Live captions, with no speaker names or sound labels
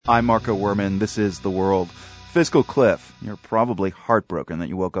I'm Marco Werman. This is The World. Fiscal cliff. You're probably heartbroken that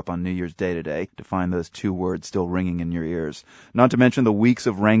you woke up on New Year's Day today to find those two words still ringing in your ears. Not to mention the weeks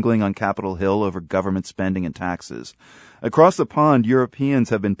of wrangling on Capitol Hill over government spending and taxes. Across the pond, Europeans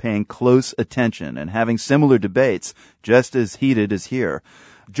have been paying close attention and having similar debates just as heated as here.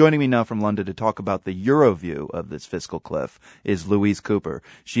 Joining me now from London to talk about the Euro view of this fiscal cliff is Louise Cooper.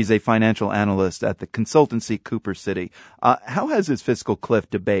 She's a financial analyst at the consultancy Cooper City. How has this fiscal cliff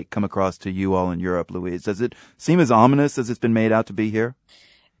debate come across to you all in Europe, Louise? Does it seem as ominous as it's been made out to be here?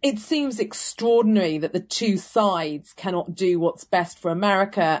 It seems extraordinary that the two sides cannot do what's best for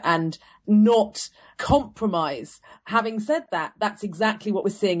America and not compromise. Having said that, that's exactly what we're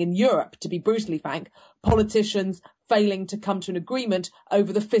seeing in Europe, to be brutally frank. Politicians failing to come to an agreement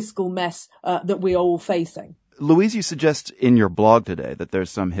over the fiscal mess that we are all facing. Louise, you suggest in your blog today that there's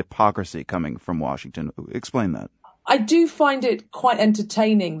some hypocrisy coming from Washington. Explain that. I do find it quite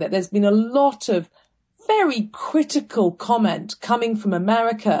entertaining that there's been a lot of very critical comment coming from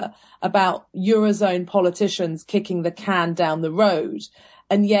America about Eurozone politicians kicking the can down the road.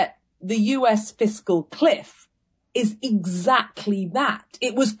 And yet the US fiscal cliff is exactly that.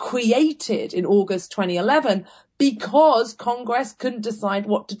 It was created in August 2011 because Congress couldn't decide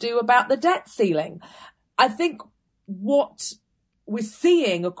what to do about the debt ceiling. I think what we're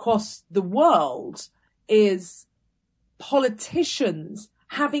seeing across the world is politicians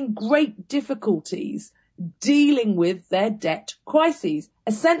having great difficulties dealing with their debt crises,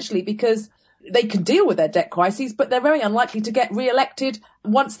 essentially because they can deal with their debt crises, but they're very unlikely to get re-elected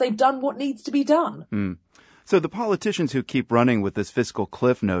once they've done what needs to be done. So the politicians who keep running with this fiscal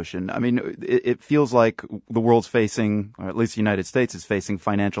cliff notion, I mean, it feels like the world's facing, or at least the United States is facing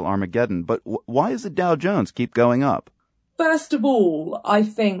financial Armageddon. But why does the Dow Jones keep going up? First of all, I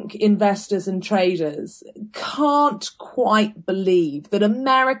think investors and traders can't quite believe that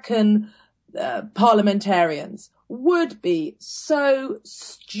American parliamentarians would be so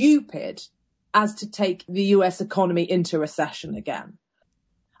stupid as to take the US economy into recession again.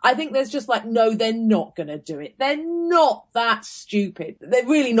 I think there's just like, no, they're not going to do it. They're not that stupid. They're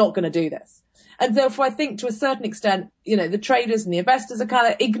really not going to do this. And therefore, I think to a certain extent, you know, the traders and the investors are kind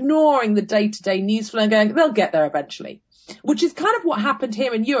of ignoring the day-to-day news flow and going, they'll get there eventually. Which is kind of what happened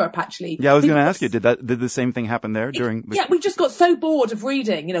here in Europe, actually. Yeah, I was going to ask you, did the same thing happen there during? Yeah, we just got so bored of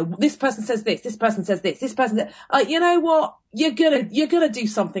reading. You know, this person says this person says this person says. You know what? You're gonna do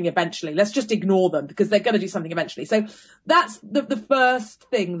something eventually. Let's just ignore them because they're gonna do something eventually. So that's the first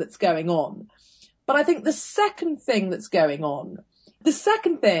thing that's going on. But I think the second thing that's going on. The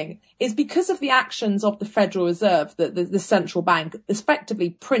second thing is because of the actions of the Federal Reserve, the central bank, effectively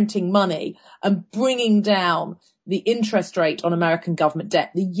printing money and bringing down the interest rate on American government debt,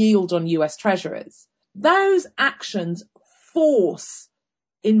 the yield on US treasuries. Those actions force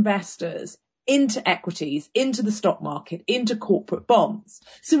investors into equities, into the stock market, into corporate bonds.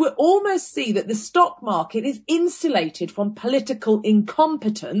 So we almost see that the stock market is insulated from political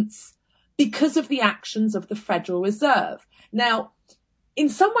incompetence because of the actions of the Federal Reserve. Now, in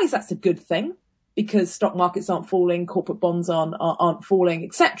some ways, that's a good thing because stock markets aren't falling, corporate bonds aren't falling,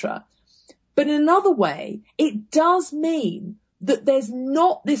 etc. But in another way, it does mean that there's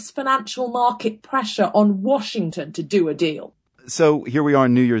not this financial market pressure on Washington to do a deal. So here we are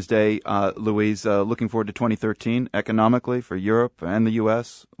on New Year's Day, Louise, looking forward to 2013 economically for Europe and the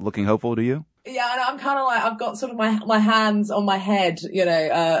U.S. Looking hopeful to you? Yeah, and I'm kind of like, I've got sort of my hands on my head, you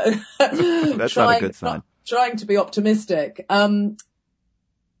know. That's not a good sign. Trying to be optimistic.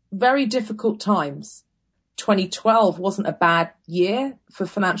 Very difficult times. 2012 wasn't a bad year for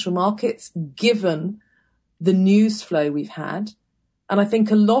financial markets, given the news flow we've had. And I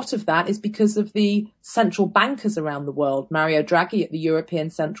think a lot of that is because of the central bankers around the world. Mario Draghi at the European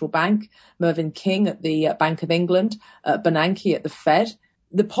Central Bank, Mervyn King at the Bank of England, Bernanke at the Fed.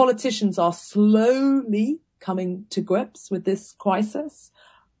 The politicians are slowly coming to grips with this crisis,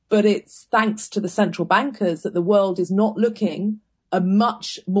 but it's thanks to the central bankers that the world is not looking a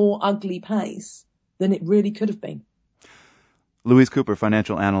much more ugly place than it really could have been. Louise Cooper,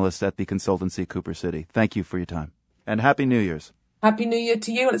 financial analyst at the consultancy Cooper City. Thank you for your time. And Happy New Year's. Happy New Year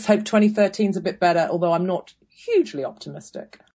to you. Let's hope 2013 is a bit better, although I'm not hugely optimistic.